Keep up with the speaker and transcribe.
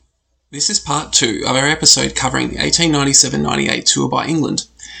This is part 2 of our episode covering the 1897-98 tour by England.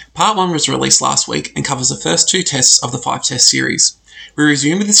 Part 1 was released last week and covers the first 2 tests of the 5-test series. We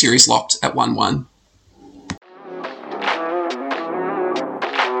resume with the series locked at 1-1. It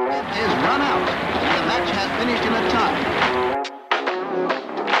is run out, and the match has finished in a tie.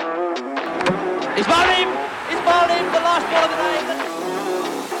 It's bowling! It's bowling! The last ball of the day!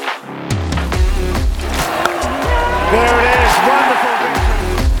 There it is, wonderful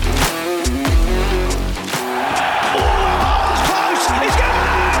victory.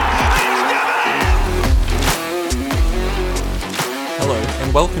 Hello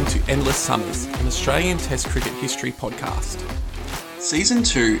and welcome to Endless Summers, an Australian Test cricket history podcast. Season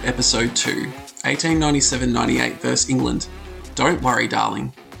 2, Episode 2, 1897-98 vs England. Don't worry,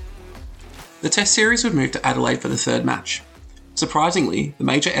 darling. The Test series would move to Adelaide for the third match. Surprisingly, the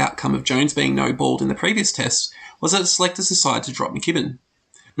major outcome of Jones being no-balled in the previous Test was that the selectors decided to drop McKibben.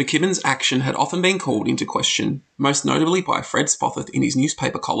 McKibben's action had often been called into question, most notably by Fred Spofforth in his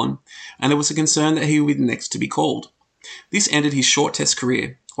newspaper column, and there was a concern that he would be the next to be called. This ended his short Test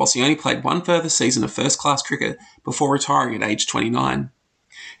career, whilst he only played one further season of first-class cricket before retiring at age 29.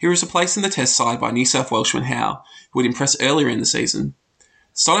 He was replaced in the Test side by New South Welshman Howe, who had impressed earlier in the season.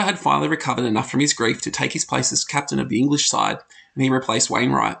 Stoddart had finally recovered enough from his grief to take his place as captain of the English side, and he replaced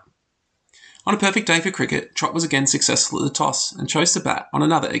Wainwright. On a perfect day for cricket, Trott was again successful at the toss and chose to bat on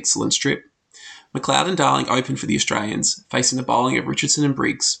another excellent strip. McLeod and Darling opened for the Australians, facing the bowling of Richardson and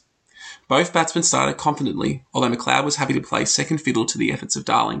Briggs. Both batsmen started confidently, although McLeod was happy to play second fiddle to the efforts of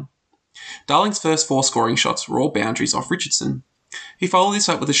Darling. Darling's first 4 scoring shots were all boundaries off Richardson. He followed this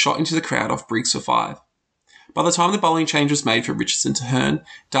up with a shot into the crowd off Briggs for 5. By the time the bowling change was made for Richardson to Hearn,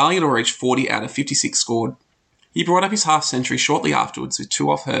 Darling had already reached 40 out of 56 scored. He brought up his half-century shortly afterwards with 2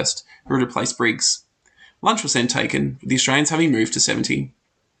 off Hurst, who had replaced Briggs. Lunch was then taken, with the Australians having moved to 70.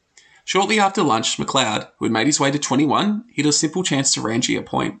 Shortly after lunch, McLeod, who had made his way to 21, hit a simple chance to Ranjitsinhji a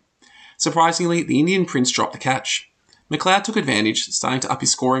point. Surprisingly, the Indian Prince dropped the catch. McLeod took advantage, starting to up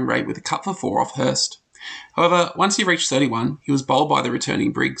his scoring rate with a cut for 4 off Hurst. However, once he reached 31, he was bowled by the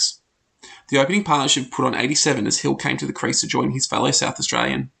returning Briggs. The opening partnership put on 87 as Hill came to the crease to join his fellow South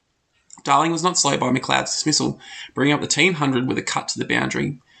Australian. Darling was not slowed by McLeod's dismissal, bringing up the team 100 with a cut to the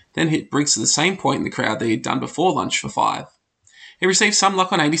boundary, then hit Briggs to the same point in the crowd that he had done before lunch for 5. He received some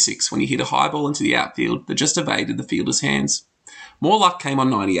luck on 86 when he hit a high ball into the outfield that just evaded the fielder's hands. More luck came on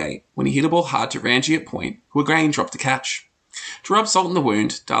 98 when he hit a ball hard to Ranjitsinhji at point, who again dropped the catch. To rub salt in the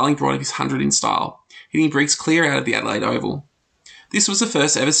wound, Darling brought up his 100 in style, hitting Briggs clear out of the Adelaide Oval. This was the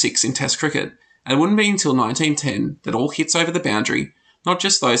first ever 6 in Test cricket, and it wouldn't be until 1910 that all hits over the boundary, not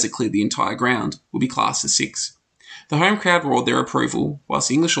just those that cleared the entire ground, would be classed as 6. The home crowd roared their approval, whilst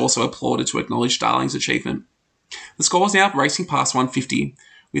the English also applauded to acknowledge Darling's achievement. The score was now racing past 150,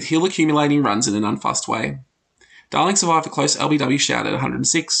 with Hill accumulating runs in an unfussed way. Darling survived a close LBW shout at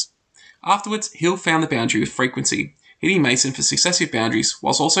 106. Afterwards, Hill found the boundary with frequency, hitting Mason for successive boundaries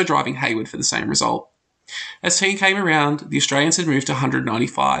whilst also driving Hayward for the same result. As tea came around, the Australians had moved to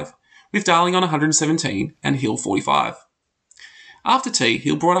 195, with Darling on 117 and Hill 45. After tea,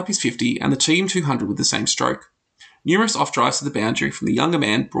 Hill brought up his 50 and the team 200 with the same stroke. Numerous off-drives to the boundary from the younger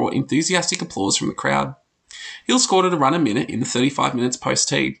man brought enthusiastic applause from the crowd. Hill scored at a run a minute in the 35 minutes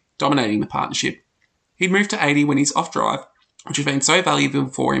post-tea, dominating the partnership. He'd moved to 80 when his off-drive, which had been so valuable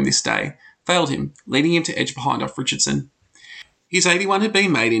for him this day, failed him, leading him to edge behind off Richardson. His 81 had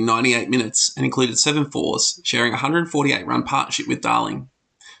been made in 98 minutes and included 7 fours, sharing a 148-run partnership with Darling.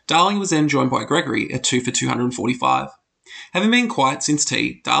 Darling was then joined by Gregory at 2 for 245. Having been quiet since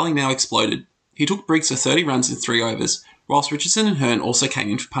tea, Darling now exploded. He took Briggs for 30 runs in 3 overs, whilst Richardson and Hearn also came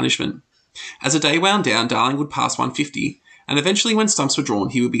in for punishment. As the day wound down, Darling would pass 150, and eventually when stumps were drawn,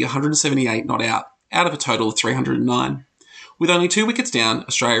 he would be 178 not out of a total of 309. With only 2 wickets down,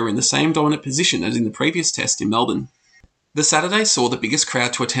 Australia were in the same dominant position as in the previous Test in Melbourne. The Saturday saw the biggest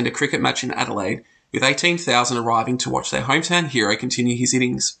crowd to attend a cricket match in Adelaide, with 18,000 arriving to watch their hometown hero continue his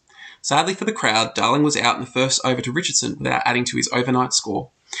innings. Sadly for the crowd, Darling was out in the first over to Richardson without adding to his overnight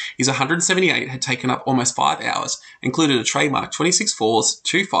score. His 178 had taken up almost 5 hours, included a trademark 26 fours,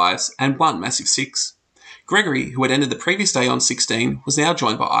 2 fives, and 1 massive 6. Gregory, who had ended the previous day on 16, was now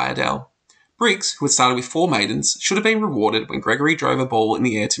joined by Iredale. Briggs, who had started with 4 maidens, should have been rewarded when Gregory drove a ball in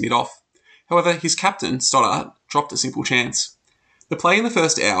the air to mid-off. However, his captain, Stoddart, dropped a simple chance. The play in the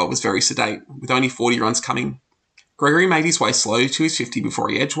first hour was very sedate, with only 40 runs coming. Gregory made his way slowly to his 50 before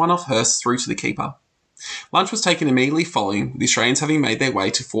he edged one off Hurst through to the keeper. Lunch was taken immediately following, with the Australians having made their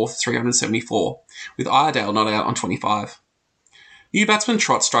way to 4 for 374, with Iredale not out on 25. New batsman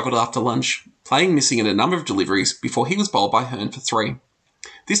Trott struggled after lunch, playing missing in a number of deliveries before he was bowled by Hearn for 3.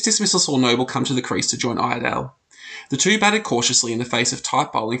 This dismissal saw Noble come to the crease to join Iredale. The two batted cautiously in the face of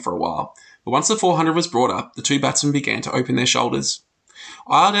tight bowling for a while, but once the 400 was brought up, the two batsmen began to open their shoulders.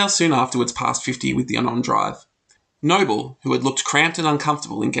 Iredale soon afterwards passed 50 with the on-drive. Noble, who had looked cramped and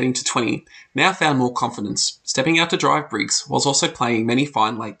uncomfortable in getting to 20, now found more confidence, stepping out to drive Briggs whilst also playing many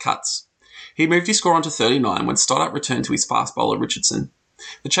fine late cuts. He moved his score on to 39 when Stoddart returned to his fast bowler Richardson.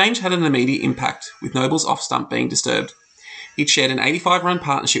 The change had an immediate impact, with Noble's off-stump being disturbed. He'd shared an 85-run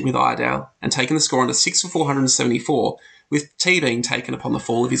partnership with Iredale and taken the score on to 6 for 474, with T being taken upon the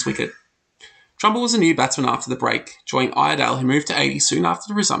fall of his wicket. Trumbull was a new batsman after the break, joining Iredale, who moved to 80 soon after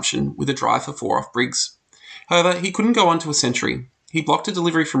the resumption with a drive for 4 off Briggs. However, he couldn't go on to a century. He blocked a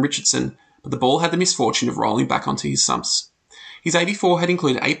delivery from Richardson, but the ball had the misfortune of rolling back onto his stumps. His 84 had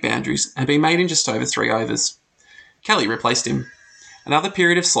included 8 boundaries and been made in just over 3 overs. Kelly replaced him. Another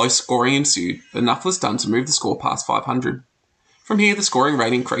period of slow scoring ensued, but enough was done to move the score past 500. From here, the scoring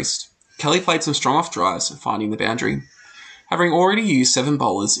rate increased. Kelly played some strong off drives, finding the boundary. Having already used 7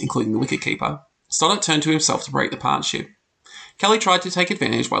 bowlers, including the wicketkeeper, Stoddart turned to himself to break the partnership. Kelly tried to take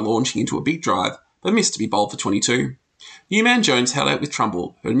advantage by launching into a big drive, but missed to be bowled for 22. Newman Jones held out with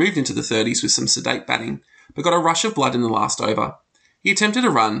Trumbull, who had moved into the 30s with some sedate batting, but got a rush of blood in the last over. He attempted a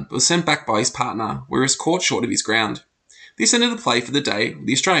run, but was sent back by his partner, where he was caught short of his ground. This ended the play for the day, with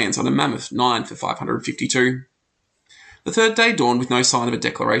the Australians on a mammoth 9 for 552. The third day dawned with no sign of a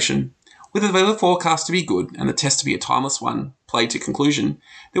declaration. With the weather forecast to be good and the test to be a timeless one, played to conclusion,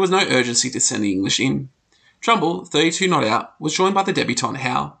 there was no urgency to send the English in. Trumbull, 32 not out, was joined by the debutant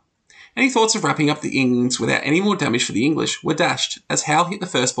Howe. Any thoughts of wrapping up the innings without any more damage for the English were dashed as Howe hit the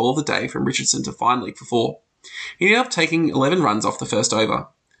first ball of the day from Richardson to fine leg for 4. He ended up taking 11 runs off the first over.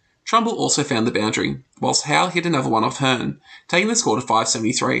 Trumbull also found the boundary, whilst Howe hit another one off Hearn, taking the score to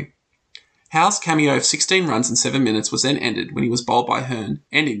 573. Howe's cameo of 16 runs in 7 minutes was then ended when he was bowled by Hearn,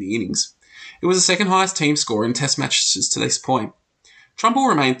 ending the innings. It was the second highest team score in Test matches to this point. Trumbull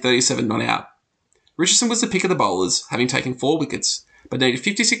remained 37 not out. Richardson was the pick of the bowlers, having taken 4 wickets, but needed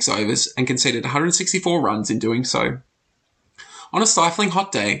 56 overs and conceded 164 runs in doing so. On a stifling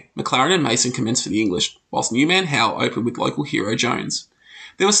hot day, McLaren and Mason commenced for the English, whilst Newman Howe opened with local hero Jones.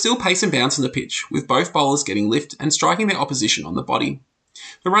 There was still pace and bounce on the pitch, with both bowlers getting lift and striking their opposition on the body.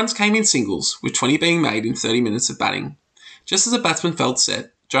 The runs came in singles, with 20 being made in 30 minutes of batting. Just as the batsman felt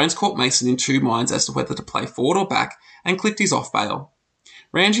set, Jones caught Mason in 2 minds as to whether to play forward or back and clipped his off bail.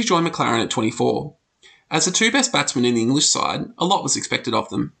 Ranjitsinhji joined McLaren at 24. As the 2 best batsmen in the English side, a lot was expected of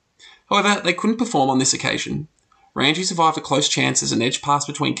them. However, they couldn't perform on this occasion. Ranjitsinhji survived a close chance as an edge pass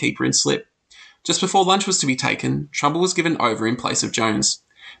between keeper and slip. Just before lunch was to be taken, Trumbull was given over in place of Jones.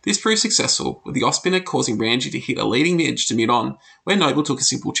 This proved successful, with the off-spinner causing Ranjitsinhji to hit a leading edge to mid-on, where Noble took a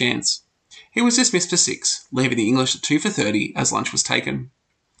simple chance. He was dismissed for 6, leaving the English at 2 for 30 as lunch was taken.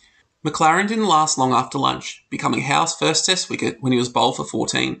 McLaren didn't last long after lunch, becoming Howe's first Test wicket when he was bowled for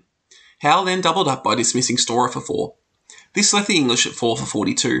 14. Howe then doubled up by dismissing Storer for 4. This left the English at 4 for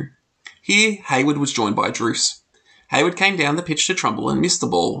 42. Here, Hayward was joined by Druce. Hayward came down the pitch to Trumbull and missed the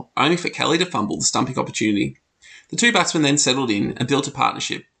ball, only for Kelly to fumble the stumping opportunity. The 2 batsmen then settled in and built a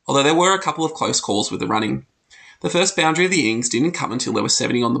partnership, although there were a couple of close calls with the running. The first boundary of the innings didn't come until there were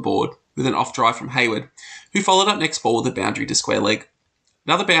 70 on the board, with an off-drive from Hayward, who followed up next ball with a boundary to square leg.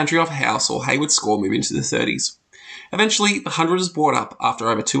 Another boundary off Howe saw Hayward's score move into the 30s. Eventually, the 100 was brought up after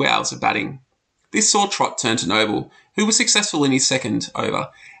over 2 hours of batting. This saw Trott turn to Noble, who was successful in his second over,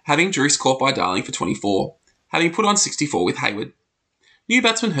 having Druce caught by Darling for 24, having put on 64 with Hayward. New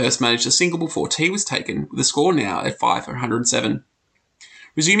batsman Hurst managed a single before tea was taken, with the score now at 5 for 107.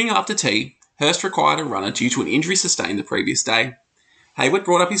 Resuming after tea, Hurst required a runner due to an injury sustained the previous day. Hayward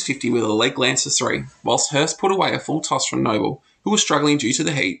brought up his 50 with a leg glance for 3, whilst Hurst put away a full toss from Noble, who was struggling due to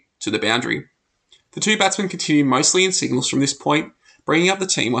the heat, to the boundary. The 2 batsmen continued mostly in singles from this point, bringing up the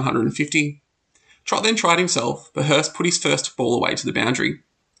team 150. Trott then tried himself, but Hurst put his first ball away to the boundary.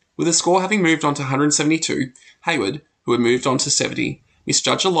 With the score having moved on to 172, Hayward, who had moved on to 70,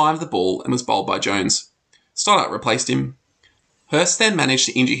 misjudged the line of the ball and was bowled by Jones. Stoddart replaced him. Hurst then managed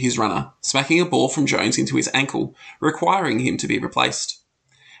to injure his runner, smacking a ball from Jones into his ankle, requiring him to be replaced.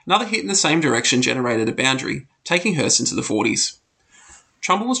 Another hit in the same direction generated a boundary, taking Hurst into the 40s.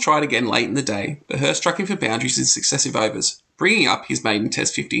 Trumbull was tried again late in the day, but Hurst struck him for boundaries in successive overs, bringing up his maiden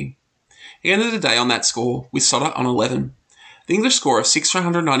Test 50. He ended the day on that score, with Stoddart on 11. The English score of 6 for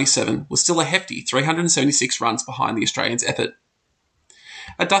 197 was still a hefty 376 runs behind the Australians' effort.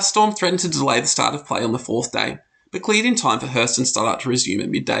 A dust storm threatened to delay the start of play on the 4th day, but cleared in time for Hurst and Stoddart to resume at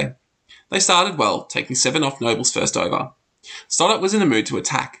midday. They started well, taking 7 off Noble's first over. Stoddart was in the mood to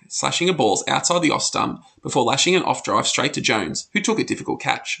attack, slashing a balls outside the off stump before lashing an off drive straight to Jones, who took a difficult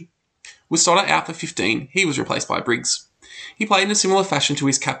catch. With Stoddart out for 15, he was replaced by Briggs. He played in a similar fashion to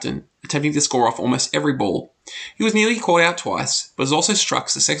his captain, attempting to score off almost every ball. He was nearly caught out twice, but has also struck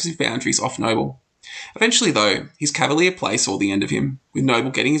successive boundaries off Noble. Eventually, though, his cavalier play saw the end of him, with Noble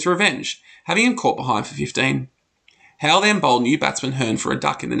getting his revenge, having him caught behind for 15. Howe then bowled new batsman Hearn for a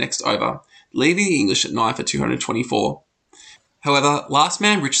duck in the next over, leaving the English at 9 for 224. However, last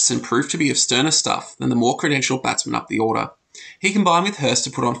man Richardson proved to be of sterner stuff than the more credentialed batsman up the order. He combined with Hurst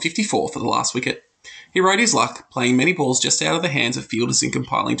to put on 54 for the last wicket. He rode his luck, playing many balls just out of the hands of fielders in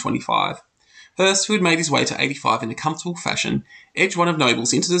compiling 25. Hurst, who had made his way to 85 in a comfortable fashion, edged one of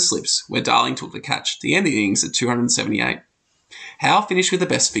Noble's into the slips, where Darling took the catch to end the innings at 278. Howe finished with the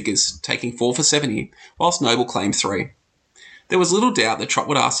best figures, taking 4 for 70, whilst Noble claimed 3. There was little doubt that Trott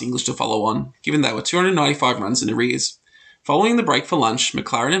would ask the English to follow on, given they were 295 runs in arrears. Following the break for lunch,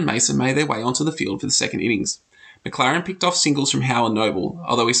 McLaren and Mason made their way onto the field for the second innings. McLaren picked off singles from Howe and Noble,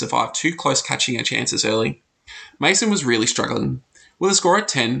 although he survived 2 close catching chances early. Mason was really struggling. With a score at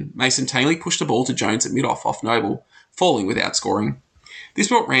 10, Mason tamely pushed a ball to Jones at mid-off off Noble, falling without scoring. This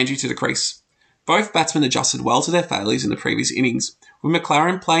brought Ranji to the crease. Both batsmen adjusted well to their failures in the previous innings, with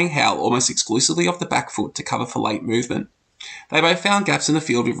McLaren playing Howe almost exclusively off the back foot to cover for late movement. They both found gaps in the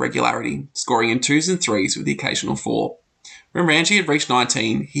field with regularity, scoring in 2s and 3s with the occasional 4. When Ranji had reached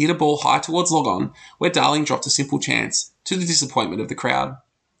 19, he hit a ball high towards log-on, where Darling dropped a simple chance, to the disappointment of the crowd.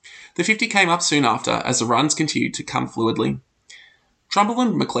 The 50 came up soon after, as the runs continued to come fluidly. Trumbull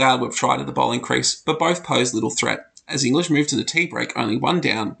and McLeod were tried at the bowling crease, but both posed little threat, as the English moved to the tea break only 1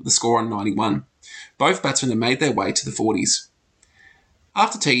 down with the score on 91. Both batsmen had made their way to the 40s.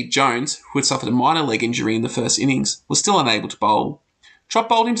 After tea, Jones, who had suffered a minor leg injury in the first innings, was still unable to bowl. Trott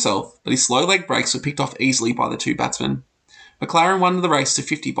bowled himself, but his slow leg breaks were picked off easily by the 2 batsmen. McLaren won the race to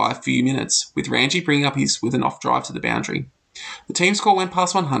 50 by a few minutes, with Ranji bringing up his with an off drive to the boundary. The team score went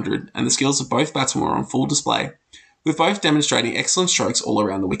past 100, and the skills of both batsmen were on full display, with both demonstrating excellent strokes all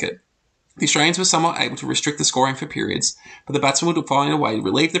around the wicket. The Australians were somewhat able to restrict the scoring for periods, but the batsmen would find a way to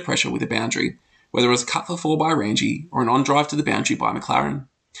relieve the pressure with a boundary, whether it was a cut for 4 by Ranji or an on-drive to the boundary by McLaren.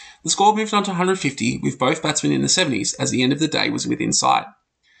 The score moved on to 150, with both batsmen in the 70s as the end of the day was within sight.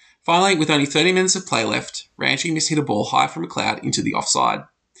 Finally, with only 30 minutes of play left, Ranji mishit a ball high from McLeod into the offside.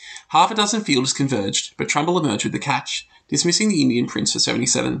 Half a dozen fielders converged, but Trumbull emerged with the catch, dismissing the Indian Prince for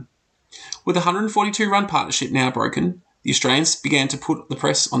 77. With the 142-run partnership now broken, the Australians began to put the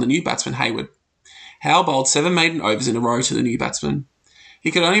press on the new batsman Hayward. Howe bowled 7 maiden overs in a row to the new batsman.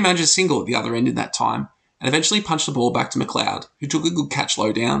 He could only manage a single at the other end in that time, and eventually punched the ball back to McLeod, who took a good catch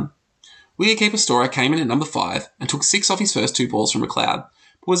low down. Wicketkeeper Storer came in at number 5 and took 6 off his first 2 balls from McLeod,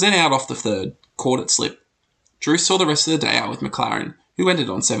 but was then out off the 3rd, caught at slip. Drew saw the rest of the day out with McLaren, who ended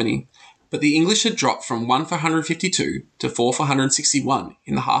on 70, but the English had dropped from 1 for 152 to 4 for 161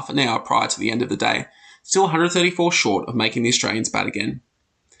 in the half an hour prior to the end of the day, still 134 short of making the Australians bat again.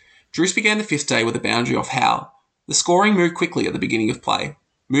 Drews began the 5th day with a boundary off Howe. The scoring moved quickly at the beginning of play,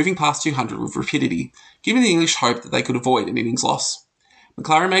 moving past 200 with rapidity, giving the English hope that they could avoid an innings loss.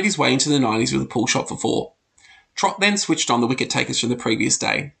 McLaren made his way into the 90s with a pull shot for 4. Trott then switched on the wicket-takers from the previous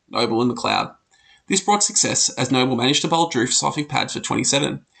day, Noble and McLeod. This brought success as Noble managed to bowl Drew for softing pads for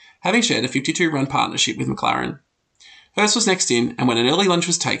 27, having shared a 52-run partnership with McLaren. Hurst was next in, and when an early lunch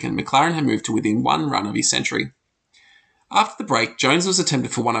was taken, McLaren had moved to within 1 run of his century. After the break, Jones was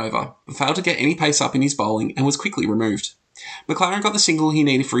attempted for 1 over, but failed to get any pace up in his bowling and was quickly removed. McLaren got the single he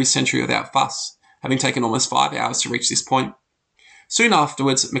needed for his century without fuss, having taken almost 5 hours to reach this point. Soon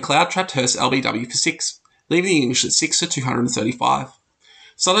afterwards, McLeod trapped Hurst LBW for 6, leaving the English at 6 for 235.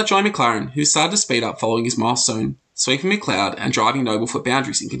 Stoddart joined McLaren, who started to speed up following his milestone, sweeping McLeod and driving Noble for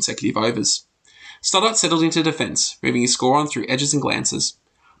boundaries in consecutive overs. Stoddart settled into defence, moving his score on through edges and glances.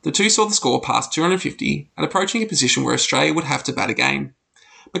 The two saw the score past 250 and approaching a position where Australia would have to bat again.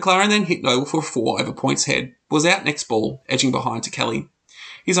 McLaren then hit Noble for a 4 over points head, but was out next ball, edging behind to Kelly.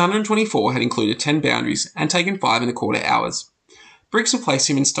 His 124 had included 10 boundaries and taken 5¼ hours. Briggs replaced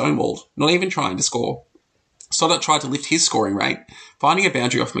him in stonewalled, not even trying to score. Stoddart tried to lift his scoring rate, finding a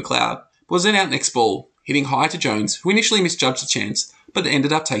boundary off McLeod, but was then out next ball, hitting high to Jones, who initially misjudged the chance, but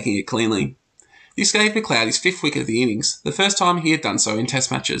ended up taking it cleanly. This gave McLeod his 5th wicket of the innings, the first time he had done so in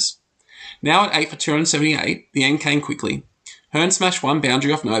Test matches. Now at 8 for 278, the end came quickly. Hearn smashed 1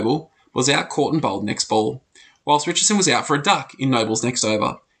 boundary off Noble, was out caught and bowled next ball, whilst Richardson was out for a duck in Noble's next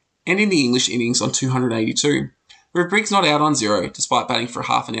over, ending the English innings on 282, with Briggs not out on 0 despite batting for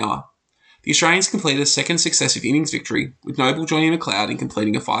half an hour. The Australians completed a second successive innings victory, with Noble joining McLeod in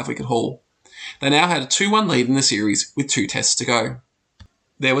completing a 5-wicket haul. They now had a 2-1 lead in the series with 2 tests to go.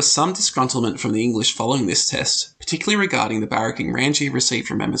 There was some disgruntlement from the English following this test, particularly regarding the barracking Ranjit received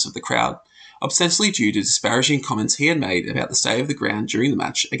from members of the crowd, ostensibly due to disparaging comments he had made about the state of the ground during the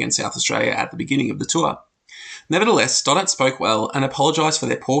match against South Australia at the beginning of the tour. Nevertheless, Stoddart spoke well and apologised for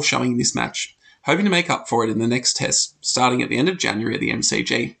their poor showing in this match, hoping to make up for it in the next test, starting at the end of January at the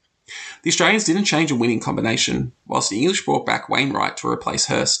MCG. The Australians didn't change a winning combination, whilst the English brought back Wainwright to replace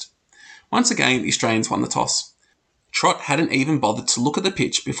Hurst. Once again, the Australians won the toss. Trott hadn't even bothered to look at the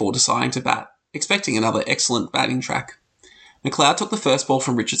pitch before deciding to bat, expecting another excellent batting track. McLeod took the first ball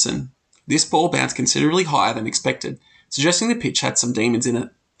from Richardson. This ball bounced considerably higher than expected, suggesting the pitch had some demons in it.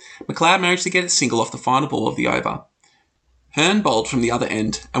 McLeod managed to get it single off the final ball of the over. Hearn bowled from the other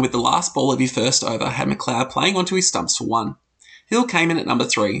end, and with the last ball of his first over had McLeod playing onto his stumps for 1. Hill came in at number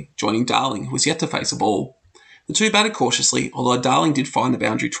 3, joining Darling, who was yet to face a ball. The two batted cautiously, although Darling did find the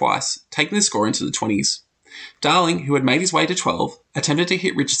boundary twice, taking the score into the 20s. Darling, who had made his way to 12, attempted to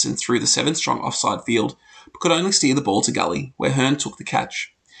hit Richardson through the 7-strong offside field, but could only steer the ball to gully, where Hearn took the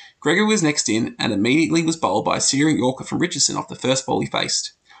catch. Gregory was next in and immediately was bowled by a searing Yorker from Richardson off the first ball he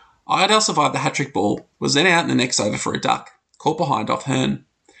faced. Iredale survived the hat-trick ball, was then out in the next over for a duck, caught behind off Hearn.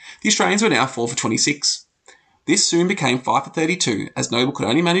 The Australians were now 4 for 26. This soon became 5 for 32, as Noble could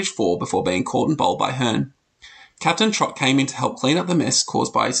only manage 4 before being caught and bowled by Hearn. Captain Trott came in to help clean up the mess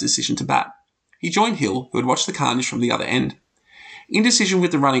caused by his decision to bat. He joined Hill, who had watched the carnage from the other end. Indecision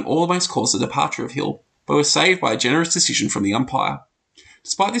with the running almost caused the departure of Hill, but was saved by a generous decision from the umpire.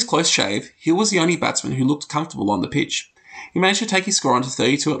 Despite this close shave, Hill was the only batsman who looked comfortable on the pitch. He managed to take his score onto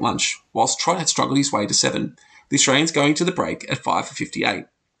 32 at lunch, whilst Trott had struggled his way to 7, the Australians going to the break at 5 for 58.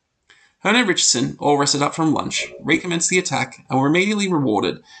 Hearn and Richardson, all rested up from lunch, recommenced the attack and were immediately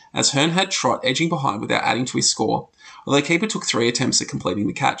rewarded as Hearn had Trott edging behind without adding to his score, although the keeper took 3 attempts at completing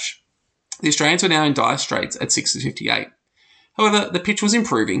the catch. The Australians were now in dire straits at 6 for 58. However, the pitch was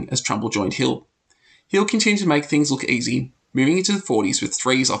improving as Trumbull joined Hill. Hill continued to make things look easy, moving into the 40s with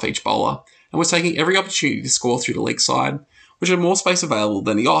 3s off each bowler, and was taking every opportunity to score through the leg side, which had more space available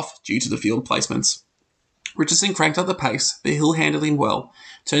than the off due to the field placements. Richardson cranked up the pace, but Hill handled him well,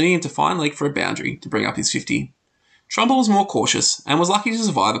 turning into fine leg for a boundary to bring up his 50. Trumbull was more cautious and was lucky to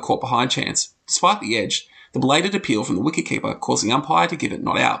survive a caught behind chance. Despite the edge, the belated appeal from the wicketkeeper caused the umpire to give it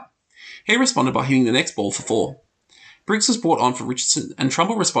not out. He responded by hitting the next ball for 4. Briggs was brought on for Richardson, and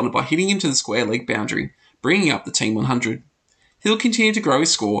Trumbull responded by hitting him to the square leg boundary, bringing up the team 100. Hill continued to grow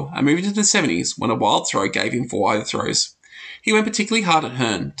his score and moved into the 70s when a wild throw gave him 4 overthrows. He went particularly hard at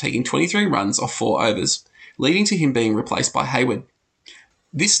Hearn, taking 23 runs off 4 overs, leading to him being replaced by Hayward.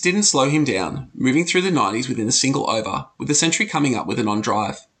 This didn't slow him down, moving through the 90s within a single over, with the century coming up with an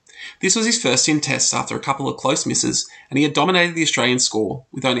on-drive. This was his first in tests after a couple of close misses, and he had dominated the Australian score,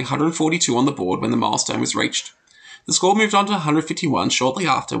 with only 142 on the board when the milestone was reached. The score moved on to 151 shortly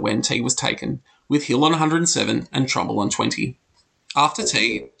after when tea was taken, with Hill on 107 and Trumbull on 20. After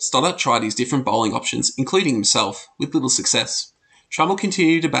tea, Stoddart tried his different bowling options, including himself, with little success. Trumbull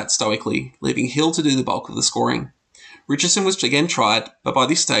continued to bat stoically, leaving Hill to do the bulk of the scoring. Richardson was again tried, but by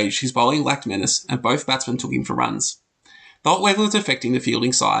this stage his bowling lacked menace and both batsmen took him for runs. The hot weather was affecting the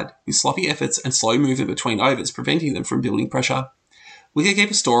fielding side, with sloppy efforts and slow movement between overs preventing them from building pressure.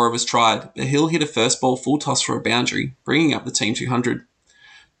 Wicketkeeper Storer was tried, but Hill hit a first ball full toss for a boundary, bringing up the team 200.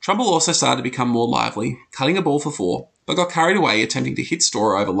 Trumbull also started to become more lively, cutting a ball for 4, but got carried away attempting to hit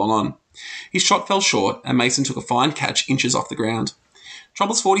Storer over long on. His shot fell short, and Mason took a fine catch inches off the ground.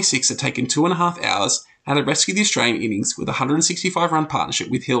 Trumbull's 46 had taken 2.5 hours and had rescued the Australian innings with a 165-run partnership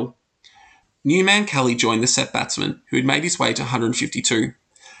with Hill. New man Kelly joined the set batsman, who had made his way to 152.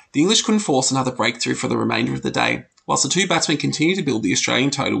 The English couldn't force another breakthrough for the remainder of the day, whilst the two batsmen continued to build the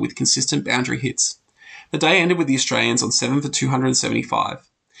Australian total with consistent boundary hits. The day ended with the Australians on 7 for 275.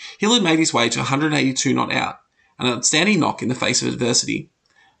 Hill had made his way to 182 not out, an outstanding knock in the face of adversity.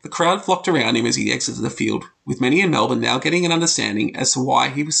 The crowd flocked around him as he exited the field, with many in Melbourne now getting an understanding as to why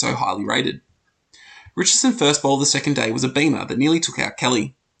he was so highly rated. Richardson's first ball of the second day was a beamer that nearly took out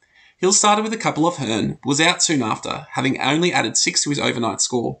Kelly. Hill started with a couple of Hearn, but was out soon after, having only added 6 to his overnight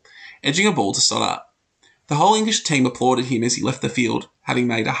score, edging a ball to Stoddart. The whole English team applauded him as he left the field, having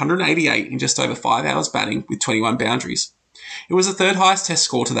made 188 in just over 5 hours batting with 21 boundaries. It was the third highest test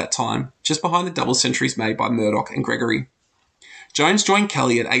score to that time, just behind the double centuries made by Murdoch and Gregory. Jones joined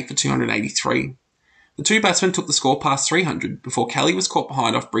Kelly at 8 for 283. The two batsmen took the score past 300 before Kelly was caught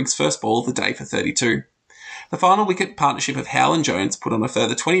behind off Briggs' first ball of the day for 32. The final wicket partnership of Howell and Jones put on a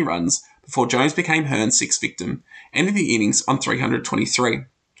further 20 runs before Jones became Hearn's sixth victim, ending the innings on 323.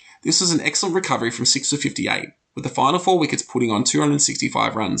 This was an excellent recovery from 6 for 58, with the final 4 wickets putting on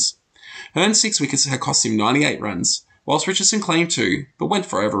 265 runs. Hearn's 6 wickets had cost him 98 runs, whilst Richardson claimed 2, but went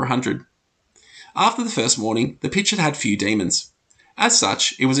for over 100. After the first morning, the pitch had had few demons. As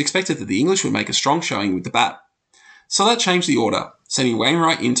such, it was expected that the English would make a strong showing with the bat. So that changed the order, sending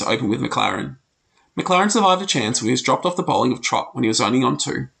Wainwright in to open with McLaren. McLaren survived a chance when he was dropped off the bowling of Trott when he was only on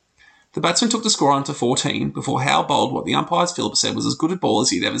 2. The batsman took the score on to 14 before Howe bowled what the umpires Phillips said was as good a ball as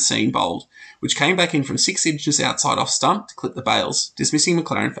he'd ever seen bowled, which came back in from 6 inches outside off stump to clip the bails, dismissing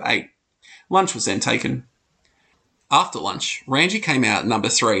McLaren for 8. Lunch was then taken. After lunch, Ranji came out at number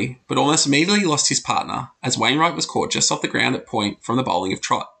 3, but almost immediately lost his partner, as Wainwright was caught just off the ground at point from the bowling of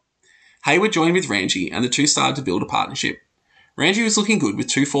Trott. Hayward joined with Ranji, and the two started to build a partnership. Ranji was looking good with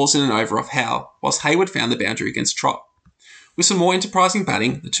 2 fours and an over off Howe, whilst Hayward found the boundary against Trott. With some more enterprising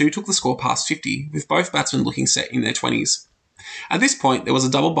batting, the two took the score past 50, with both batsmen looking set in their 20s. At this point, there was a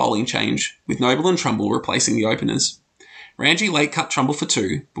double bowling change, with Noble and Trumbull replacing the openers. Ranji late cut Trumbull for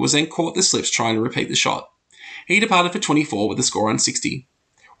 2, but was then caught the slips trying to repeat the shot. He departed for 24 with the score on 60.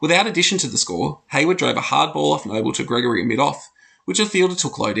 Without addition to the score, Hayward drove a hard ball off Noble to Gregory mid-off, which the fielder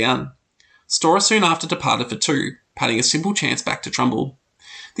took low down. Storer soon after departed for 2, patting a simple chance back to Trumbull.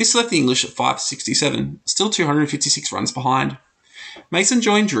 This left the English at 5 for 67, still 256 runs behind. Mason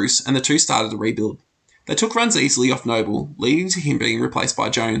joined Druce and the two started a rebuild. They took runs easily off Noble, leading to him being replaced by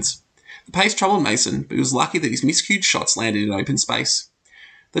Jones. The pace troubled Mason, but he was lucky that his miscued shots landed in open space.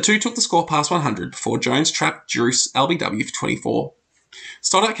 The two took the score past 100 before Jones trapped Druce LBW for 24.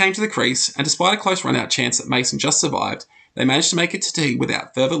 Stoddart came to the crease, and despite a close run-out chance that Mason just survived, they managed to make it to tea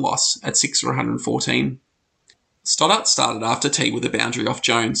without further loss at 6 for 114. Stoddart started after tea with a boundary off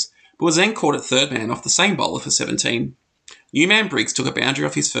Jones, but was then caught at third man off the same bowler for 17. Newman Briggs took a boundary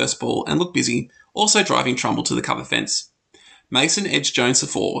off his first ball and looked busy, also driving Trumbull to the cover fence. Mason edged Jones for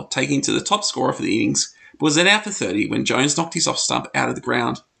 4, taking to the top scorer for the innings, but was then out for 30 when Jones knocked his off stump out of the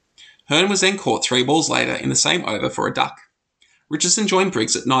ground. Hearn was then caught 3 balls later in the same over for a duck. Richardson joined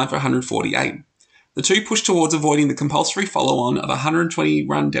Briggs at 9 for 148. The two pushed towards avoiding the compulsory follow-on of a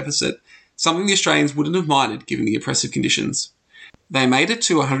 120-run deficit, something the Australians wouldn't have minded given the oppressive conditions. They made it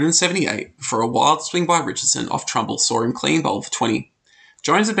to 178 before a wild swing by Richardson off Trumbull saw him clean bowl for 20.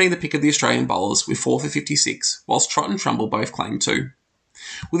 Jones had been the pick of the Australian bowlers with 4 for 56, whilst Trott and Trumbull both claimed 2.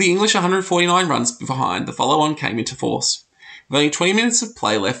 With the English 149 runs behind, the follow-on came into force. With only 20 minutes of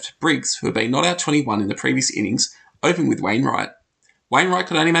play left, Briggs, who had been not out 21 in the previous innings, opened with Wainwright. Wainwright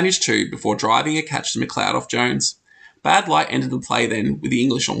could only manage 2 before driving a catch to McLeod off Jones. Bad light ended the play then, with the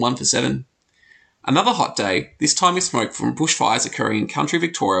English on 1 for 7. Another hot day, this time with smoke from bushfires occurring in country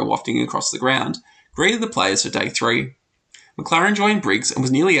Victoria wafting across the ground, greeted the players for day 3. McLaren joined Briggs and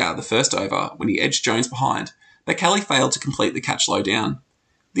was nearly out of the first over when he edged Jones behind, but Kelly failed to complete the catch low down.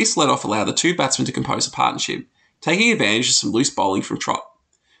 This let-off allowed the two batsmen to compose a partnership, taking advantage of some loose bowling from Trott.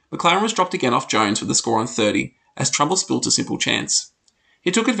 McLaren was dropped again off Jones with the score on 30, as Trumbull spilled a simple chance. He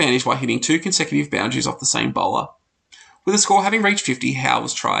took advantage by hitting 2 consecutive boundaries off the same bowler. With the score having reached 50, Howe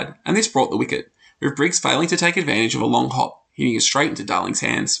was tried, and this brought the wicket, with Briggs failing to take advantage of a long hop, hitting it straight into Darling's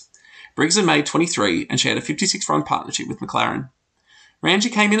hands. Briggs had made 23 and shared a 56-run partnership with McLaren. Ranji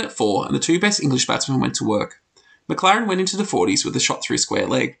came in at 4 and the two best English batsmen went to work. McLaren went into the 40s with a shot through square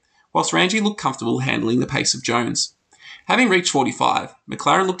leg, whilst Ranji looked comfortable handling the pace of Jones. Having reached 45,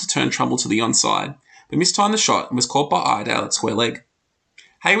 McLaren looked to turn Trumbull to the onside, but mistimed the shot and was caught by Iredale at square leg.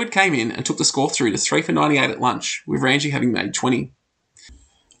 Hayward came in and took the score through to 3 for 98 at lunch, with Ranji having made 20.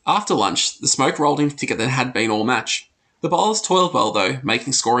 After lunch, the smoke rolled in thicker than had been all match. The bowlers toiled well though,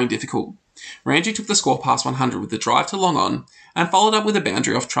 making scoring difficult. Ranji took the score past 100 with the drive to long on, and followed up with a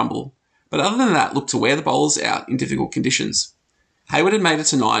boundary off Trumbull, but other than that looked to wear the bowlers out in difficult conditions. Hayward had made it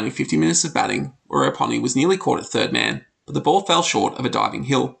to 9 in 50 minutes of batting, whereupon he was nearly caught at third man, but the ball fell short of a diving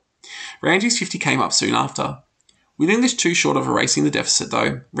hill. Ranji's 50 came up soon after. With English 2 short of erasing the deficit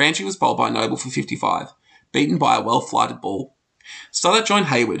though, Ranji was bowled by Noble for 55, beaten by a well-flighted ball. Stoddart joined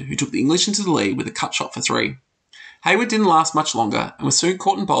Hayward, who took the English into the lead with a cut shot for 3. Hayward didn't last much longer and was soon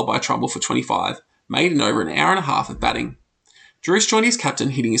caught and bowled by Trumbull for 25, made in over an hour and a half of batting. Druce joined his captain,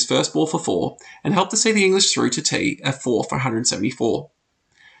 hitting his first ball for 4, and helped to see the English through to tea at 4 for 174.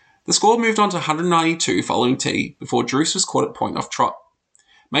 The score moved on to 192 following tea before Druce was caught at point off Trott.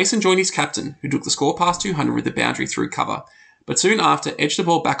 Mason joined his captain, who took the score past 200 with the boundary through cover, but soon after edged the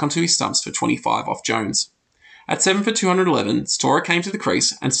ball back onto his stumps for 25 off Jones. At 7 for 211, Storer came to the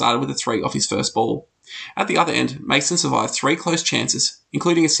crease and started with a 3 off his first ball. At the other end, Mason survived 3 close chances,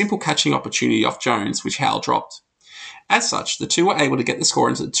 including a simple catching opportunity off Jones, which Howell dropped. As such, the two were able to get the score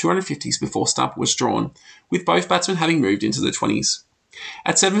into the 250s before stump was drawn, with both batsmen having moved into the 20s.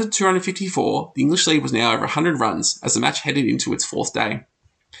 At 7 for 254, the English lead was now over 100 runs as the match headed into its 4th day.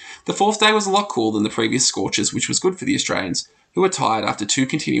 The fourth day was a lot cooler than the previous scorches, which was good for the Australians, who were tired after 2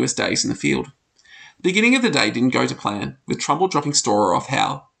 continuous days in the field. The beginning of the day didn't go to plan, with Trumbull dropping Storer off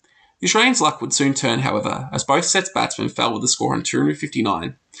Howe. The Australians' luck would soon turn, however, as both sets batsmen fell with a score on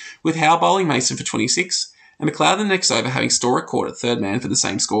 259, with Howe bowling Mason for 26, and McLeod the next over having Storer caught at third man for the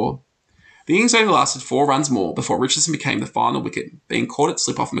same score. The innings only lasted 4 runs more before Richardson became the final wicket, being caught at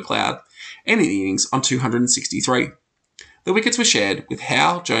slip off McLeod, ending the innings on 263. The wickets were shared, with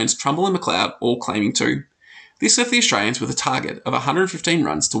Howe, Jones, Trumbull and McLeod all claiming 2. This left the Australians with a target of 115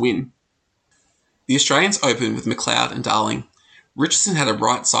 runs to win. The Australians opened with McLeod and Darling. Richardson had a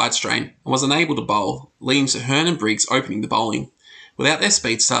right side strain and was unable to bowl, leading to Hearn and Briggs opening the bowling. Without their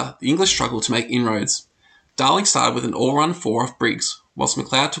speedster, the English struggled to make inroads. Darling started with an all-run 4 off Briggs, whilst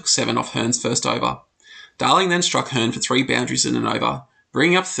McLeod took 7 off Hearn's first over. Darling then struck Hearn for 3 boundaries in an over,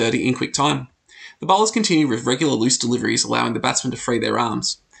 bringing up 30 in quick time. The bowlers continued with regular loose deliveries, allowing the batsmen to free their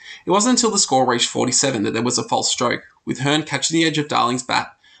arms. It wasn't until the score reached 47 that there was a false stroke, with Hearn catching the edge of Darling's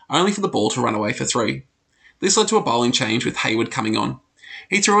bat, only for the ball to run away for 3. This led to a bowling change with Hayward coming on.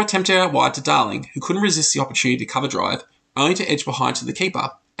 He threw a tempter out wide to Darling, who couldn't resist the opportunity to cover drive, only to edge behind to the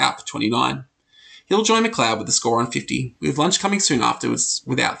keeper, out for 29. Hill joined McLeod with the score on 50, with lunch coming soon afterwards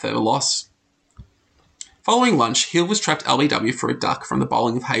without further loss. Following lunch, Hill was trapped LBW for a duck from the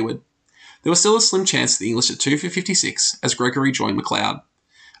bowling of Hayward. There was still a slim chance for the English at 2 for 56 as Gregory joined McLeod.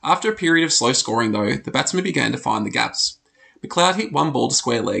 After a period of slow scoring though, the batsmen began to find the gaps. McLeod hit 1 ball to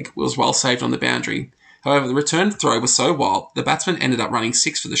square leg, but was well saved on the boundary. However, the return throw was so wild, the batsman ended up running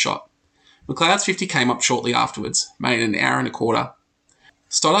 6 for the shot. McLeod's 50 came up shortly afterwards, made in an hour and a quarter.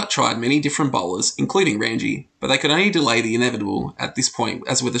 Stoddart tried many different bowlers, including Ranji, but they could only delay the inevitable at this point,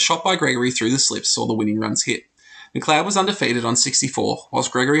 as with a shot by Gregory through the slips saw the winning runs hit. McLeod was undefeated on 64,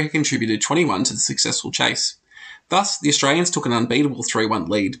 whilst Gregory had contributed 21 to the successful chase. Thus, the Australians took an unbeatable 3-1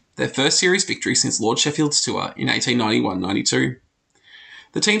 lead, their first series victory since Lord Sheffield's tour in 1891-92.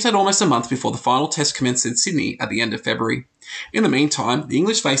 The teams had almost a month before the final test commenced in Sydney at the end of February. In the meantime, the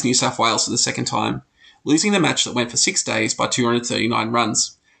English faced New South Wales for the second time, losing the match that went for 6 days by 239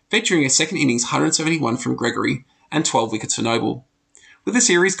 runs, featuring a second innings 171 from Gregory and 12 wickets for Noble. With the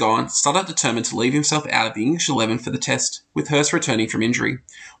series gone, Stoddart determined to leave himself out of the English 11 for the test, with Hurst returning from injury,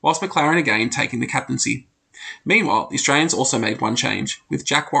 whilst McLaren again taking the captaincy. Meanwhile, the Australians also made one change, with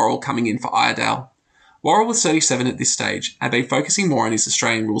Jack Worrell coming in for Iredale. Worrell was 37 at this stage and had been focusing more on his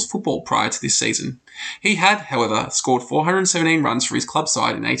Australian rules football prior to this season. He had, however, scored 417 runs for his club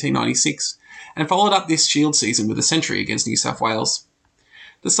side in 1896 and followed up this Shield season with a century against New South Wales.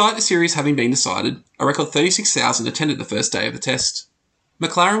 Despite the series having been decided, a record 36,000 attended the first day of the test.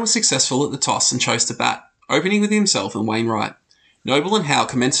 McLaren was successful at the toss and chose to bat, opening with himself and Wainwright. Noble and Howe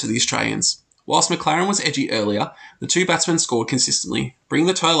commenced for the Australians. Whilst McLaren was edgy earlier, the 2 batsmen scored consistently, bringing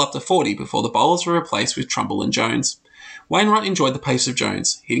the total up to 40 before the bowlers were replaced with Trumbull and Jones. Wainwright enjoyed the pace of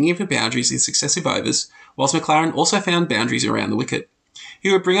Jones, hitting him for boundaries in successive overs, whilst McLaren also found boundaries around the wicket.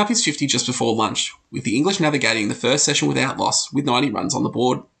 He would bring up his 50 just before lunch, with the English navigating the first session without loss, with 90 runs on the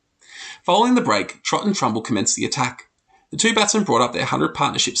board. Following the break, Trott and Trumbull commenced the attack. The 2 batsmen brought up their 100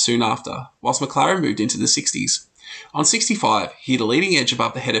 partnership soon after, whilst McLaren moved into the 60s. On 65, he hit a leading edge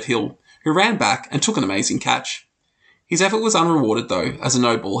above the head of Hill, who ran back and took an amazing catch. His effort was unrewarded though, as a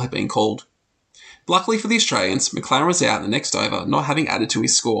no ball had been called. Luckily for the Australians, McLaren was out in the next over, not having added to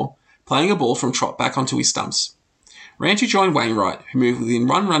his score, playing a ball from Trott back onto his stumps. Ranji joined Wainwright, who moved within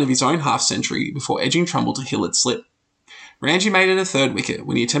 1 run of his own half-century before edging Trumbull to Hill at slip. Ranji made it a 3rd wicket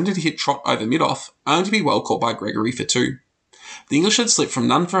when he attempted to hit Trott over mid-off, only to be well caught by Gregory for 2. The English had slipped from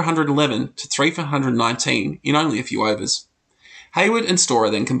none for 111 to 3 for 119 in only a few overs. Hayward and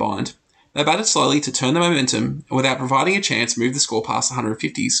Storer then combined. They batted slowly to turn the momentum and without providing a chance moved the score past the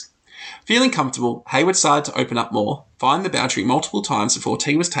 150s. Feeling comfortable, Hayward started to open up more, finding the boundary multiple times before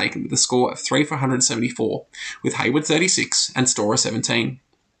tea was taken with a score of 3 for 174, with Hayward 36 and Storer 17.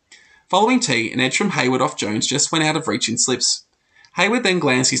 Following tea, an edge from Hayward off Jones just went out of reach in slips. Hayward then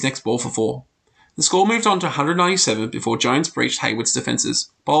glanced his next ball for 4. The score moved on to 197 before Jones breached Hayward's defences,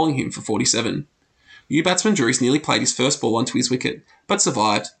 bowling him for 47. New batsman Drews nearly played his first ball onto his wicket, but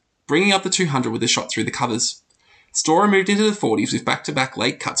survived, bringing up the 200 with a shot through the covers. Storer moved into the 40s with back-to-back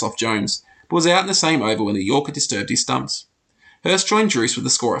late cuts off Jones, but was out in the same over when the Yorker disturbed his stumps. Hurst joined Drews with a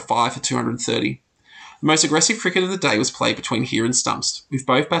score of 5 for 230. The most aggressive cricket of the day was played between Heer and stumps, with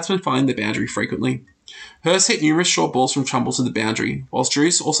both batsmen finding the boundary frequently. Hurst hit numerous short balls from Trumbull to the boundary, whilst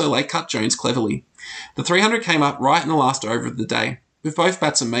Drews also late-cut Jones cleverly. The 300 came up right in the last over of the day, with both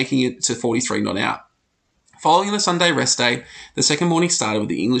batsmen making it to 43 not out. Following the Sunday rest day, the second morning started with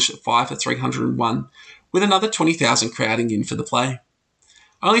the English at 5 for 301, with another 20,000 crowding in for the play.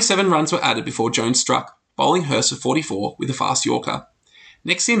 Only 7 runs were added before Jones struck, bowling Hurst for 44 with a fast Yorker.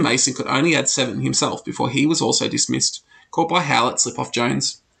 Next in, Mason could only add 7 himself before he was also dismissed, caught by Howlett slip off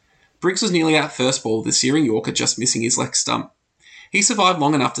Jones. Briggs was nearly out first ball with the searing Yorker just missing his leg stump. He survived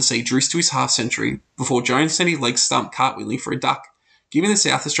long enough to see Druce to his half-century before Jones sent his leg stump cartwheeling for a duck, giving the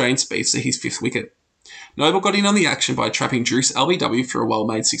South Australian speedster his 5th wicket. Noble got in on the action by trapping Druce LBW for a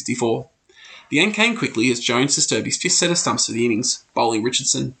well-made 64. The end came quickly as Jones disturbed his 5th set of stumps for the innings, bowling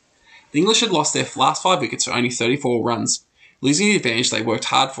Richardson. The English had lost their last 5 wickets for only 34 runs, losing the advantage they worked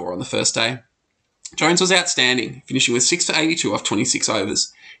hard for on the first day. Jones was outstanding, finishing with 6 for 82 off 26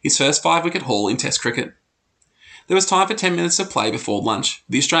 overs, his first 5-wicket haul in Test cricket. There was time for 10 minutes of play before lunch,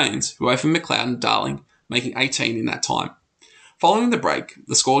 with the Australians, who opened McLeod and Darling, making 18 in that time. Following the break,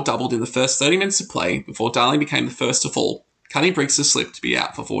 the score doubled in the first 30 minutes of play before Darling became the first to fall, cutting Briggs' slip to be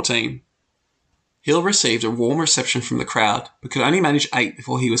out for 14. Hill received a warm reception from the crowd, but could only manage 8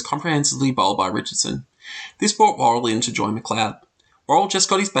 before he was comprehensively bowled by Richardson. This brought Worrell in to join McLeod. Worrell just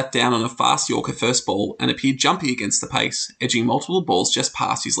got his bat down on a fast Yorker first ball and appeared jumpy against the pace, edging multiple balls just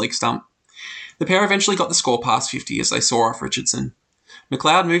past his leg stump. The pair eventually got the score past 50 as they saw off Richardson.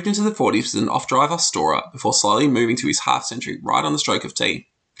 McLeod moved into the 40s with an off-drive off Storer before slowly moving to his half-century right on the stroke of tea.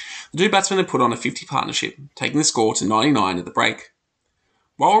 The 2 batsmen had put on a 50 partnership, taking the score to 99 at the break.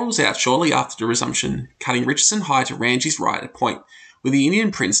 Worrell was out shortly after the resumption, cutting Richardson high to Ranjitsinhji's right at point, with the Indian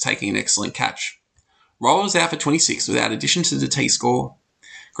Prince taking an excellent catch. Worrell was out for 26 without addition to the T score.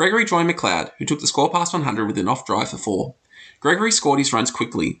 Gregory joined McLeod, who took the score past 100 with an off-drive for 4. Gregory scored his runs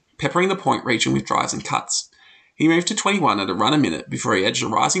quickly, peppering the point region with drives and cuts. He moved to 21 at a run a minute before he edged a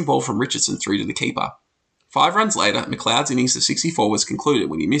rising ball from Richardson through to the keeper. 5 runs later, McLeod's innings of 64 was concluded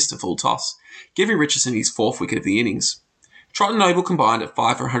when he missed a full toss, giving Richardson his 4th wicket of the innings. Trott and Noble combined at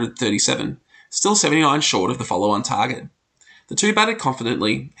 5 for 137, still 79 short of the follow-on target. The 2 batted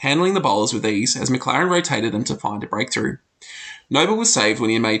confidently, handling the bowlers with ease as McLaren rotated them to find a breakthrough. Noble was saved when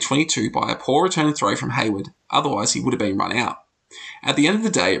he made 22 by a poor return throw from Hayward, otherwise he would have been run out. At the end of the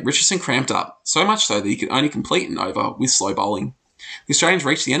day, Richardson cramped up, so much so that he could only complete an over with slow bowling. The Australians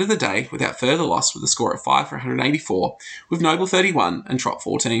reached the end of the day without further loss with a score of 5 for 184, with Noble 31 and Trott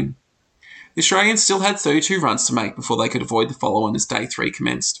 14. The Australians still had 32 runs to make before they could avoid the follow-on as Day 3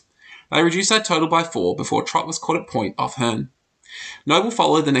 commenced. They reduced that total by 4 before Trott was caught at point off Hearn. Noble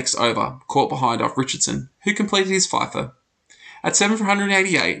followed the next over, caught behind off Richardson, who completed his fifer. At 7 for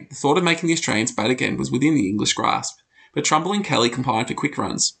 188, the thought of making the Australians bat again was within the English grasp, but Trumbull and Kelly combined for quick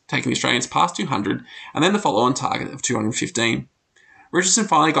runs, taking the Australians past 200 and then the follow-on target of 215. Richardson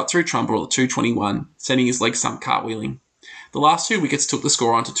finally got through Trumbull at 221, sending his leg stump cartwheeling. The last 2 wickets took the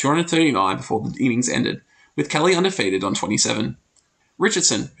score on to 239 before the innings ended, with Kelly undefeated on 27.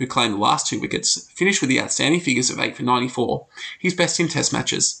 Richardson, who claimed the last 2 wickets, finished with the outstanding figures of 8 for 94, his best in Test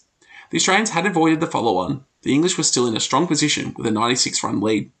matches. The Australians had avoided the follow-on. The English were still in a strong position with a 96-run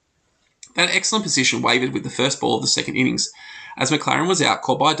lead. That excellent position wavered with the first ball of the second innings, as McLaren was out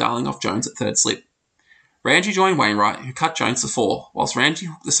caught by Darling off Jones at 3rd slip. Ranji joined Wainwright, who cut Jones to 4, whilst Ranji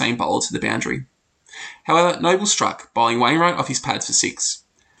hooked the same bowler to the boundary. However, Noble struck, bowling Wainwright off his pads for 6.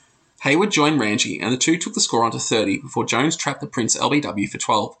 Hayward joined Ranji, and the 2 took the score on to 30 before Jones trapped the Prince LBW for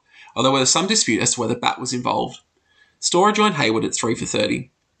 12, although there was some dispute as to whether bat was involved. Storer joined Hayward at 3 for 30.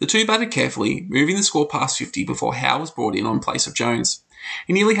 The 2 batted carefully, moving the score past 50 before Howe was brought in on place of Jones.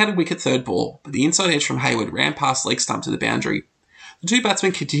 He nearly had a wicket 3rd ball, but the inside edge from Hayward ran past leg stump to the boundary. The 2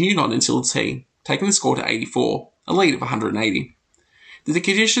 batsmen continued on until tea, taking the score to 84, a lead of 180. The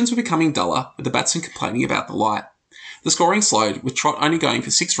conditions were becoming duller, with the batsmen complaining about the light. The scoring slowed, with Trott only going for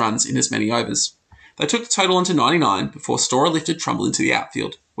 6 runs in as many overs. They took the total on to 99 before Storer lifted Trumbull into the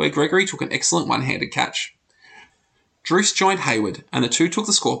outfield, where Gregory took an excellent one-handed catch. Druce joined Hayward, and the 2 took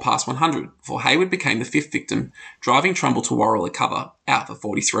the score past 100 before Hayward became the 5th victim, driving Trumbull to Worrell at cover, out for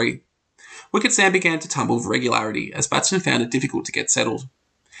 43. Wickets then began to tumble with regularity as batsmen found it difficult to get settled.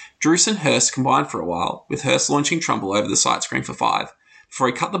 Druce and Hurst combined for a while, with Hurst launching Trumbull over the sight screen for 5, before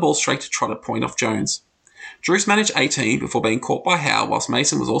he cut the ball straight to Trott at point off Jones. Druce managed 18 before being caught by Howe, whilst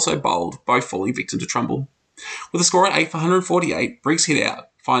Mason was also bowled, both falling victim to Trumbull. With a score at 8 for 148, Briggs hit out,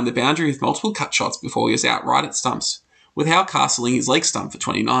 finding the boundary with multiple cut shots before he was out right at stumps, with Howe castling his leg stump for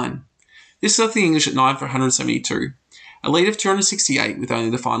 29. This left the English at 9 for 172, a lead of 268 with only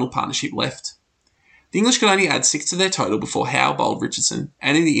the final partnership left. The English could only add 6 to their total before Howe bowled Richardson,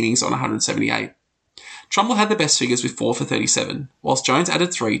 ending the innings on 178. Trumbull had the best figures with 4 for 37, whilst Jones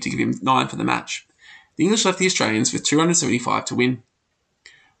added 3 to give him 9 for the match. The English left the Australians with 275 to win.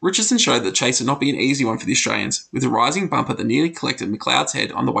 Richardson showed that the chase would not be an easy one for the Australians, with a rising bumper that nearly collected McLeod's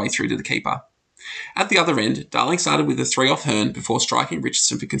head on the way through to the keeper. At the other end, Darling started with a 3 off Hearn before striking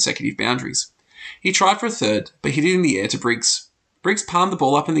Richardson for consecutive boundaries. He tried for a third, but hit it in the air to Briggs. Briggs palmed the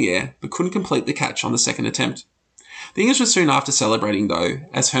ball up in the air, but couldn't complete the catch on the second attempt. The English were soon after celebrating, though,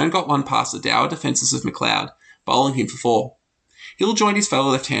 as Hearn got one past the dour defences of McLeod, bowling him for 4. Hill joined his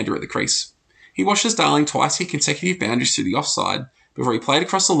fellow left-hander at the crease. He watched as Darling twice hit consecutive boundaries to the offside before he played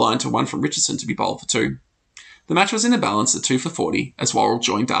across the line to one from Richardson to be bowled for 2. The match was in a balance at 2 for 40 as Worrell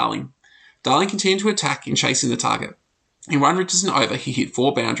joined Darling. Darling continued to attack in chasing the target. In one Richardson over, he hit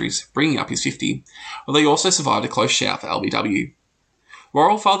 4 boundaries, bringing up his 50, although he also survived a close shout for LBW.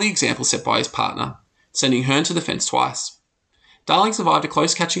 Worrell followed the example set by his partner, sending Hearn to the fence twice. Darling survived a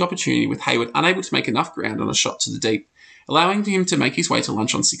close catching opportunity with Hayward unable to make enough ground on a shot to the deep, allowing him to make his way to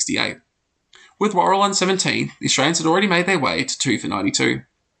lunch on 68. With Worrell on 17, the Australians had already made their way to 2 for 92.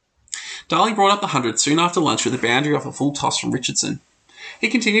 Darling brought up the 100 soon after lunch with a boundary off a full toss from Richardson. He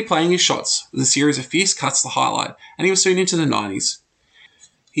continued playing his shots, with a series of fierce cuts to highlight, and he was soon into the 90s.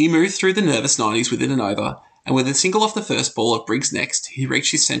 He moved through the nervous 90s within an over, and with a single off the first ball of Briggs next, he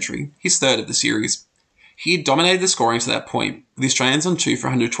reached his century, his third of the series. He had dominated the scoring to that point, with the Australians on 2 for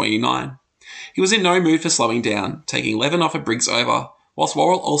 129. He was in no mood for slowing down, taking 11 off a Briggs over, whilst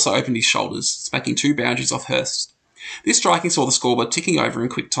Worrell also opened his shoulders, smacking 2 boundaries off Hurst. This striking saw the scoreboard ticking over in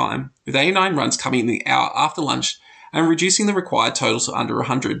quick time, with 89 runs coming in the hour after lunch and reducing the required total to under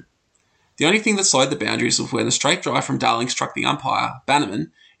 100. The only thing that slowed the boundaries was when a straight drive from Darling struck the umpire,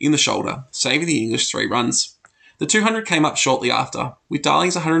 Bannerman, in the shoulder, saving the English 3 runs. The 200 came up shortly after, with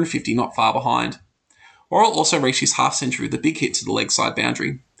Darling's 150 not far behind. Worrell also reached his half-century with a big hit to the leg side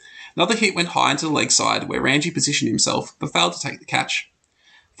boundary. Another hit went high into the leg side, where Ranji positioned himself, but failed to take the catch.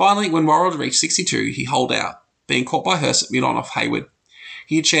 Finally, when Worrell reached 62, he holed out, being caught by Hurst at mid-on off Hayward.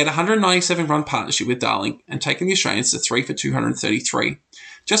 He had shared a 197-run partnership with Darling and taken the Australians to 3 for 233,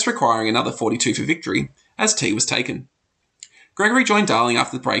 just requiring another 42 for victory, as tea was taken. Gregory joined Darling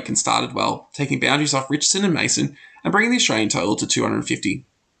after the break and started well, taking boundaries off Richardson and Mason and bringing the Australian total to 250.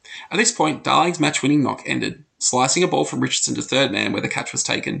 At this point, Darling's match-winning knock ended, slicing a ball from Richardson to third man where the catch was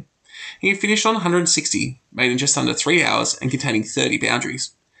taken. He finished on 160, made in just under 3 hours and containing 30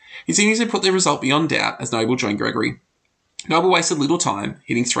 boundaries. His innings had put the result beyond doubt as Noble joined Gregory. Noble wasted little time,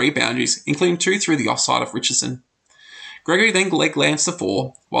 hitting 3 boundaries, including 2 through the offside of Richardson. Gregory then leg-lanced the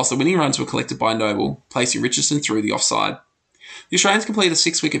 4, whilst the winning runs were collected by Noble, placing Richardson through the offside. The Australians completed a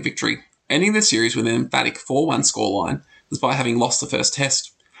 6-wicket victory, ending the series with an emphatic 4-1 scoreline, despite having lost the first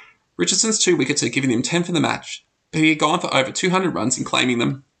test. Richardson's 2 wickets had given him 10 for the match, but he had gone for over 200 runs in claiming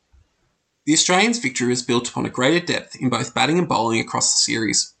them. The Australians' victory was built upon a greater depth in both batting and bowling across the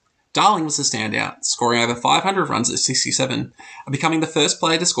series. Darling was the standout, scoring over 500 runs at 67 and becoming the first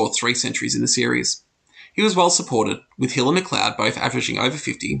player to score 3 centuries in the series. He was well supported, with Hill and McLeod both averaging over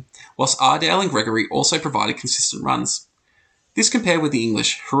 50, whilst Ardale and Gregory also provided consistent runs. This compared with the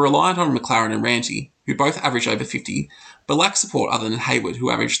English, who relied on McLaren and Ranji, who both averaged over 50, but lacked support other than Hayward,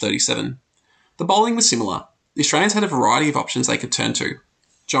 who averaged 37. The bowling was similar. The Australians had a variety of options they could turn to.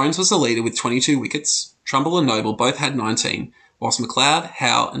 Jones was the leader with 22 wickets, Trumbull and Noble both had 19, whilst McLeod,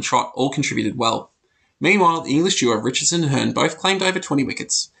 Howe and Trott all contributed well. Meanwhile, the English duo of Richardson and Hearn both claimed over 20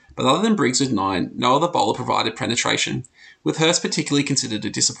 wickets, but other than Briggs with 9, no other bowler provided penetration, with Hurst particularly considered a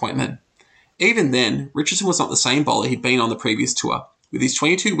disappointment. Even then, Richardson was not the same bowler he'd been on the previous tour, with his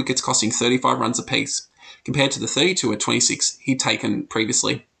 22 wickets costing 35 runs apiece, compared to the 32 at 26 he'd taken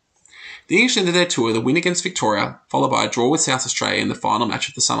previously. The English ended their tour with a win against Victoria, followed by a draw with South Australia in the final match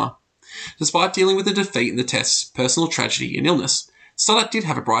of the summer. Despite dealing with a defeat in the tests, personal tragedy and illness, Stoddart did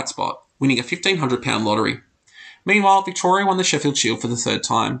have a bright spot, winning a £1,500 lottery. Meanwhile, Victoria won the Sheffield Shield for the 3rd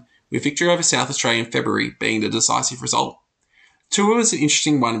time, with victory over South Australia in February being the decisive result. The tour was an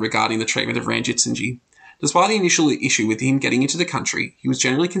interesting one regarding the treatment of Ranjitsinhji. Despite the initial issue with him getting into the country, he was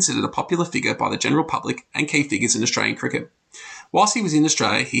generally considered a popular figure by the general public and key figures in Australian cricket. Whilst he was in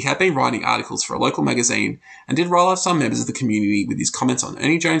Australia, he had been writing articles for a local magazine and did rile up some members of the community with his comments on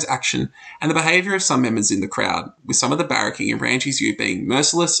Ernie Jones' action and the behaviour of some members in the crowd, with some of the barracking and Ranji's view being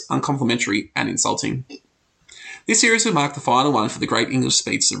merciless, uncomplimentary and insulting. This series would mark the final one for the great English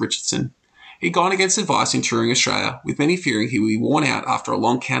speedster Richardson. He'd gone against advice in touring Australia, with many fearing he would be worn out after a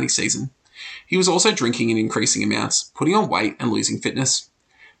long county season. He was also drinking in increasing amounts, putting on weight and losing fitness.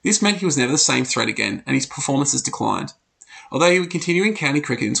 This meant he was never the same threat again and his performances declined. Although he would continue in county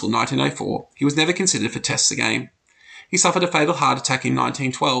cricket until 1904, he was never considered for tests again. He suffered a fatal heart attack in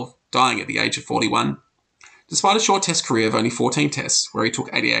 1912, dying at the age of 41. Despite a short test career of only 14 tests, where he took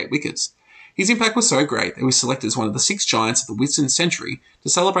 88 wickets, his impact was so great that he was selected as one of the 6 giants of the Wisden century to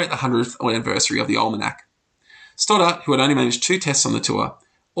celebrate the 100th anniversary of the Almanac. Stoddart, who had only managed 2 tests on the tour,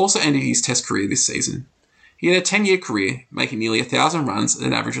 also ended his Test career this season. He had a 10-year career, making nearly 1,000 runs at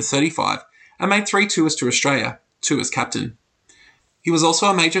an average of 35, and made 3 tours to Australia, 2 as captain. He was also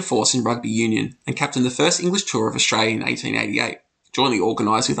a major force in rugby union and captained the first English tour of Australia in 1888, jointly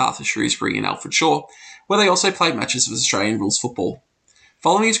organised with Arthur Shrewsbury and Alfred Shaw, where they also played matches of Australian rules football.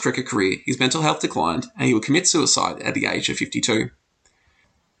 Following his cricket career, his mental health declined and he would commit suicide at the age of 52.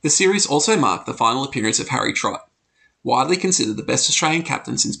 The series also marked the final appearance of Harry Trott. Widely considered the best Australian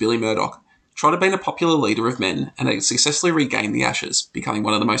captain since Billy Murdoch, Trott had been a popular leader of men and had successfully regained the Ashes, becoming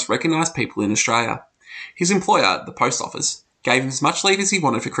one of the most recognised people in Australia. His employer, the Post Office, gave him as much leave as he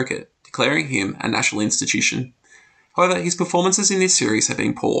wanted for cricket, declaring him a national institution. However, his performances in this series have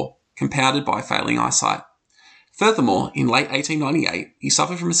been poor, compounded by failing eyesight. Furthermore, in late 1898, he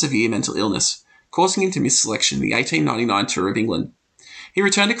suffered from a severe mental illness, causing him to miss selection in the 1899 Tour of England. He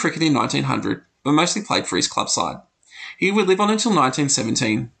returned to cricket in 1900, but mostly played for his club side. He would live on until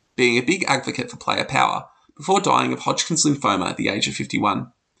 1917, being a big advocate for player power, before dying of Hodgkin's lymphoma at the age of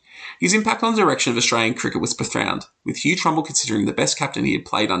 51. His impact on the direction of Australian cricket was profound, with Hugh Trumbull considering the best captain he had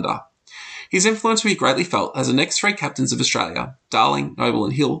played under. His influence would be greatly felt as the next 3 captains of Australia, Darling, Noble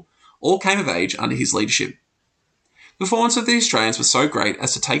and Hill, all came of age under his leadership. The performance of the Australians was so great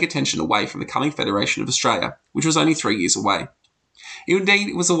as to take attention away from the coming Federation of Australia, which was only 3 years away. Indeed,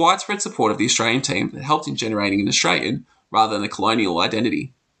 it was the widespread support of the Australian team that helped in generating an Australian, rather than a colonial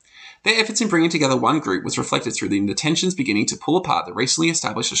identity. Their efforts in bringing together one group was reflected through the tensions beginning to pull apart the recently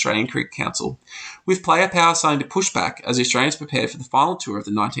established Australian Cricket Council, with player power starting to push back as the Australians prepared for the final tour of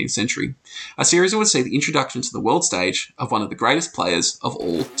the 19th century, a series that would see the introduction to the world stage of one of the greatest players of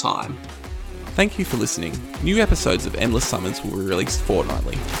all time. Thank you for listening. New episodes of Endless Summers will be released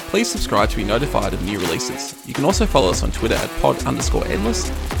fortnightly. Please subscribe to be notified of new releases. You can also follow us on Twitter at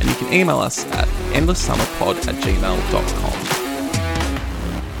pod_endless, and you can email us at endlesssummerpod@gmail.com.